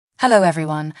Hello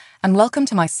everyone, and welcome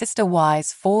to my Sister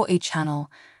Wise 4E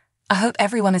channel. I hope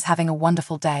everyone is having a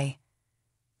wonderful day.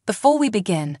 Before we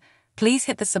begin, please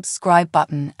hit the subscribe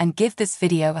button and give this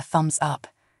video a thumbs up.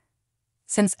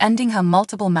 Since ending her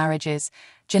multiple marriages,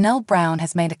 Janelle Brown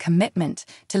has made a commitment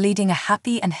to leading a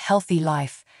happy and healthy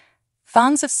life.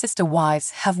 Fans of Sister Wise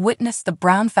have witnessed the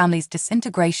Brown family's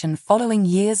disintegration following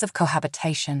years of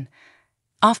cohabitation.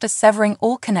 After severing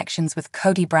all connections with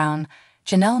Cody Brown,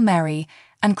 Janelle, Mary,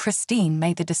 and Christine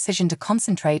made the decision to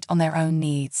concentrate on their own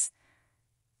needs.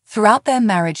 Throughout their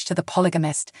marriage to the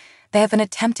polygamist, they have been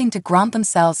attempting to grant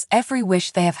themselves every wish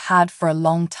they have had for a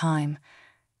long time.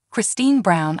 Christine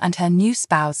Brown and her new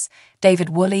spouse, David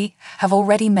Woolley, have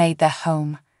already made their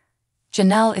home.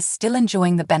 Janelle is still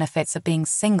enjoying the benefits of being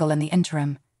single in the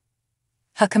interim.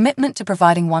 Her commitment to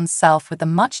providing oneself with the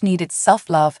much-needed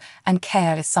self-love and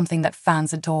care is something that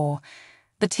fans adore.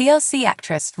 The TLC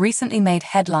actress recently made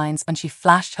headlines when she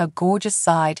flashed her gorgeous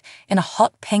side in a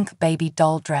hot pink baby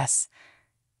doll dress.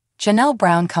 Janelle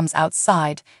Brown comes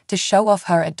outside to show off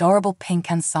her adorable pink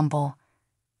ensemble.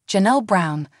 Janelle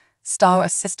Brown, star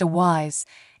of Sister Wise,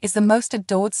 is the most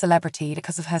adored celebrity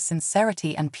because of her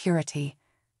sincerity and purity.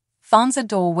 Fans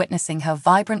adore witnessing her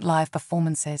vibrant live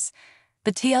performances.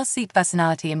 The TLC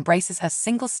personality embraces her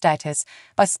single status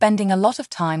by spending a lot of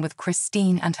time with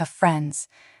Christine and her friends.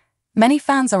 Many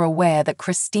fans are aware that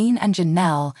Christine and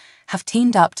Janelle have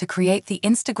teamed up to create the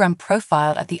Instagram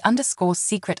profile at the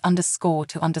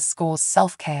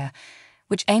 _secret_to_self-care,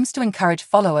 which aims to encourage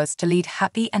followers to lead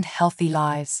happy and healthy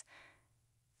lives.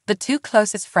 The two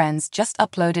closest friends just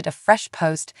uploaded a fresh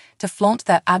post to flaunt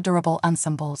their adorable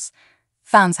ensembles.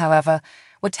 Fans, however,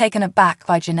 were taken aback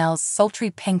by Janelle's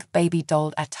sultry pink baby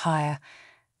doll attire.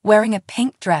 Wearing a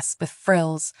pink dress with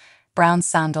frills, brown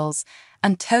sandals,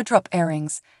 and toe-drop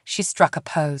earrings, she struck a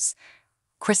pose.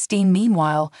 Christine,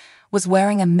 meanwhile, was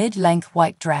wearing a mid-length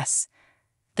white dress.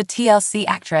 The TLC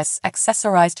actress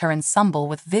accessorized her ensemble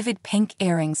with vivid pink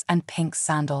earrings and pink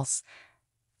sandals.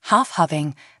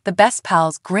 Half-hugging, the best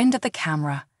pals grinned at the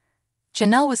camera.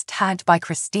 Janelle was tagged by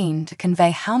Christine to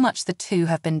convey how much the two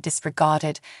have been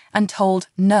disregarded and told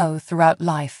no throughout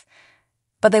life.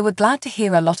 But they were glad to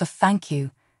hear a lot of thank you,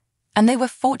 and they were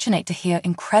fortunate to hear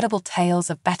incredible tales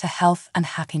of better health and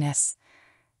happiness.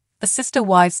 The Sister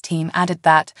Wives team added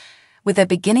that, with their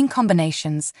beginning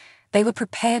combinations, they were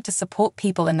prepared to support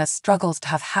people in their struggles to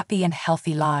have happy and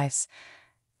healthy lives.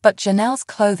 But Janelle's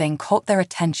clothing caught their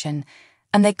attention,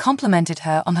 and they complimented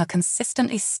her on her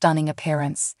consistently stunning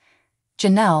appearance.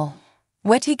 "Janelle,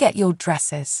 where do you get your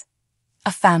dresses?"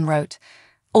 a fan wrote.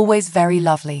 "Always very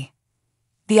lovely."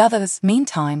 The others,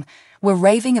 meantime, were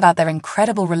raving about their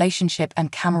incredible relationship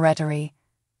and camaraderie.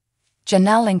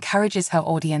 Janelle encourages her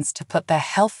audience to put their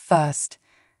health first.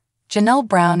 Janelle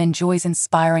Brown enjoys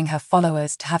inspiring her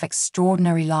followers to have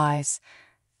extraordinary lives.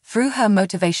 Through her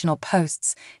motivational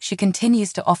posts, she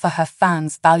continues to offer her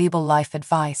fans valuable life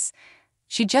advice.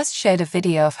 She just shared a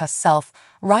video of herself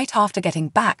right after getting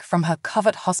back from her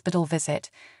covered hospital visit.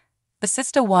 The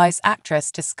Sister Wise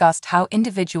actress discussed how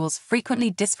individuals frequently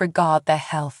disregard their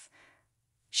health.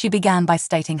 She began by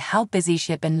stating how busy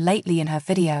she had been lately in her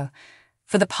video.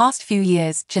 For the past few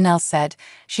years, Janelle said,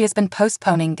 she has been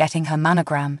postponing getting her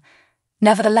mammogram.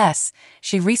 Nevertheless,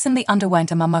 she recently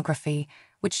underwent a mammography,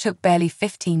 which took barely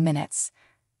 15 minutes.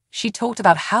 She talked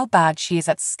about how bad she is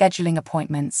at scheduling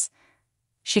appointments.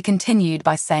 She continued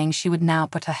by saying she would now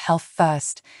put her health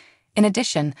first. In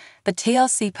addition, the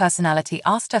TLC personality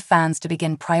asked her fans to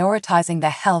begin prioritizing their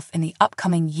health in the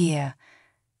upcoming year.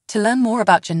 To learn more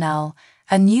about Janelle,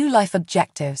 her new life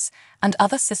objectives, and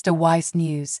other Sister Wives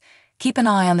news, keep an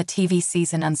eye on the TV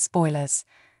season and spoilers.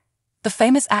 The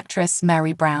famous actress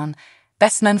Mary Brown,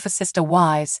 best known for Sister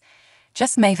Wives,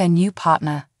 just made her new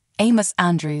partner, Amos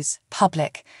Andrews,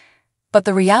 public. But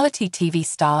the reality TV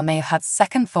star may have had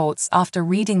second thoughts after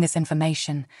reading this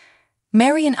information.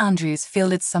 Mary and Andrews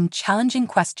fielded some challenging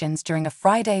questions during a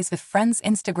Fridays with Friends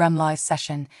Instagram Live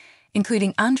session,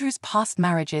 including Andrews' past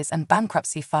marriages and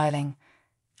bankruptcy filing.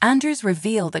 Andrews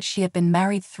revealed that she had been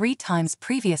married 3 times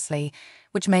previously,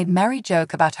 which made Mary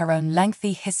joke about her own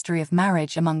lengthy history of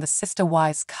marriage among the Sister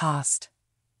Wives cast.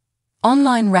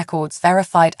 Online records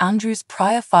verified Andrews'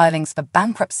 prior filings for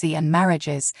bankruptcy and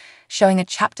marriages, showing a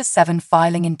Chapter 7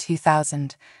 filing in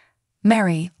 2000.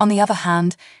 Mary, on the other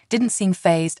hand, didn't seem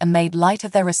fazed and made light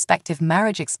of their respective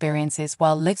marriage experiences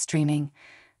while live-streaming.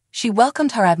 She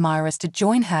welcomed her admirers to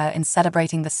join her in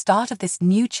celebrating the start of this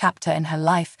new chapter in her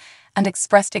life and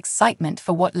expressed excitement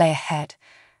for what lay ahead.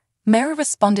 Mary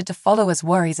responded to followers'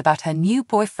 worries about her new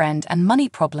boyfriend and money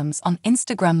problems on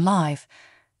Instagram Live.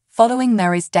 Following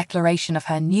Mary's declaration of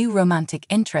her new romantic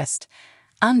interest,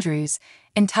 Andrews,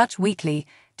 in Touch Weekly,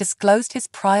 disclosed his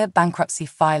prior bankruptcy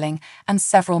filing and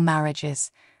several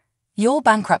marriages. "Your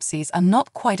bankruptcies are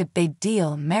not quite a big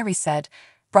deal," Mary said,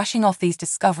 brushing off these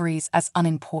discoveries as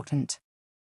unimportant.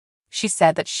 She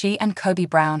said that she and Kobe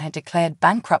Brown had declared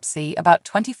bankruptcy about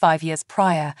 25 years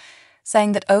prior,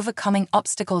 saying that overcoming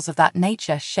obstacles of that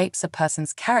nature shapes a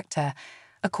person's character,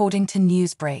 according to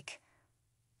Newsbreak.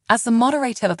 As the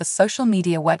moderator of the social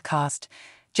media webcast,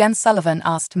 Jen Sullivan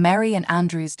asked Mary and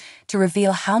Andrews to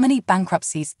reveal how many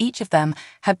bankruptcies each of them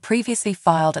had previously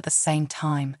filed at the same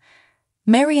time.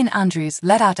 Mary and Andrews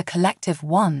let out a collective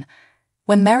 1.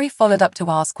 When Mary followed up to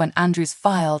ask when Andrews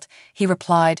filed, he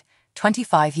replied,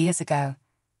 25 years ago.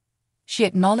 She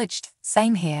acknowledged,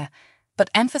 "Same here," but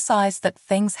emphasized that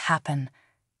things happen.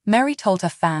 Mary told her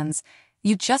fans,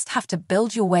 "You just have to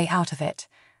build your way out of it.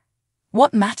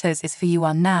 What matters is who you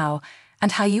are now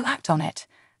and how you act on it,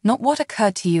 not what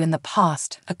occurred to you in the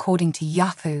past," according to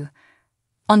Yahoo.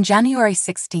 On January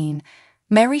 16,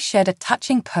 Mary shared a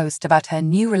touching post about her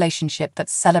new relationship that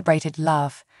celebrated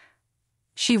love.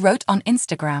 She wrote on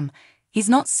Instagram, "He's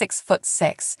not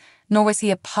 6'6", nor is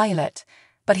he a pilot,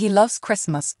 but he loves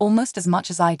Christmas almost as much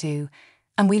as I do,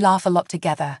 and we laugh a lot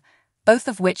together, both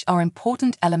of which are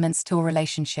important elements to a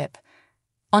relationship."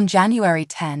 On January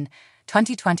 10,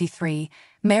 2023,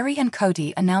 Mary and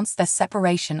Cody announced their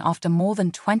separation after more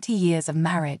than 20 years of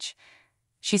marriage.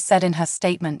 She said in her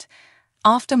statement,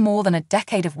 "After more than a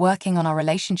decade of working on our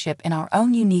relationship in our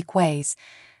own unique ways,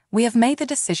 we have made the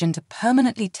decision to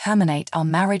permanently terminate our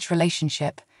marriage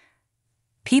relationship."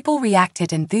 People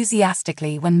reacted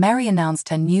enthusiastically when Mary announced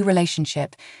her new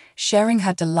relationship, sharing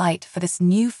her delight for this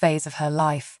new phase of her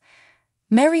life.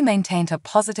 Mary maintained her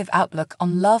positive outlook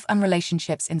on love and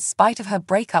relationships in spite of her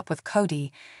breakup with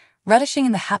Cody, relishing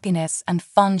in the happiness and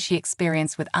fun she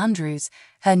experienced with Andrews,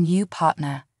 her new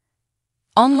partner.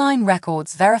 Online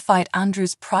records verified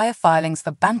Andrews' prior filings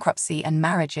for bankruptcy and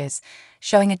marriages,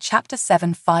 showing a Chapter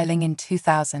 7 filing in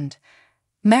 2000.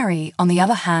 Mary, on the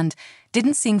other hand,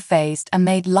 didn't seem fazed and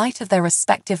made light of their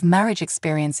respective marriage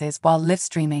experiences while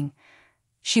live-streaming.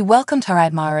 She welcomed her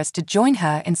admirers to join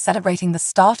her in celebrating the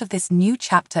start of this new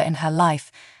chapter in her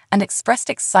life and expressed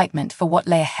excitement for what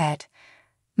lay ahead.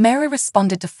 Mary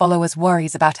responded to followers'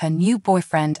 worries about her new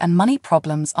boyfriend and money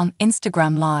problems on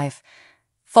Instagram Live.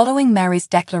 Following Mary's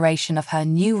declaration of her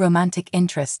new romantic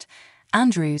interest,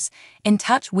 Andrews, in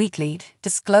Touch Weekly,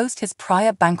 disclosed his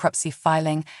prior bankruptcy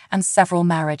filing and several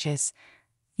marriages.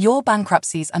 "Your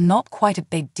bankruptcies are not quite a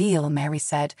big deal," Mary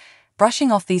said,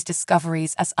 brushing off these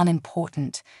discoveries as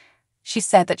unimportant. She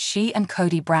said that she and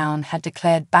Kobe Brown had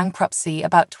declared bankruptcy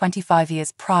about 25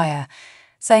 years prior,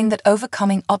 saying that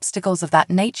overcoming obstacles of that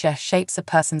nature shapes a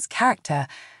person's character,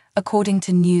 according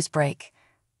to Newsbreak.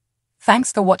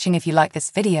 Thanks for watching. If you like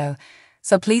this video,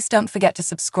 so please don't forget to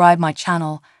subscribe my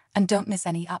channel and don't miss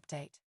any update.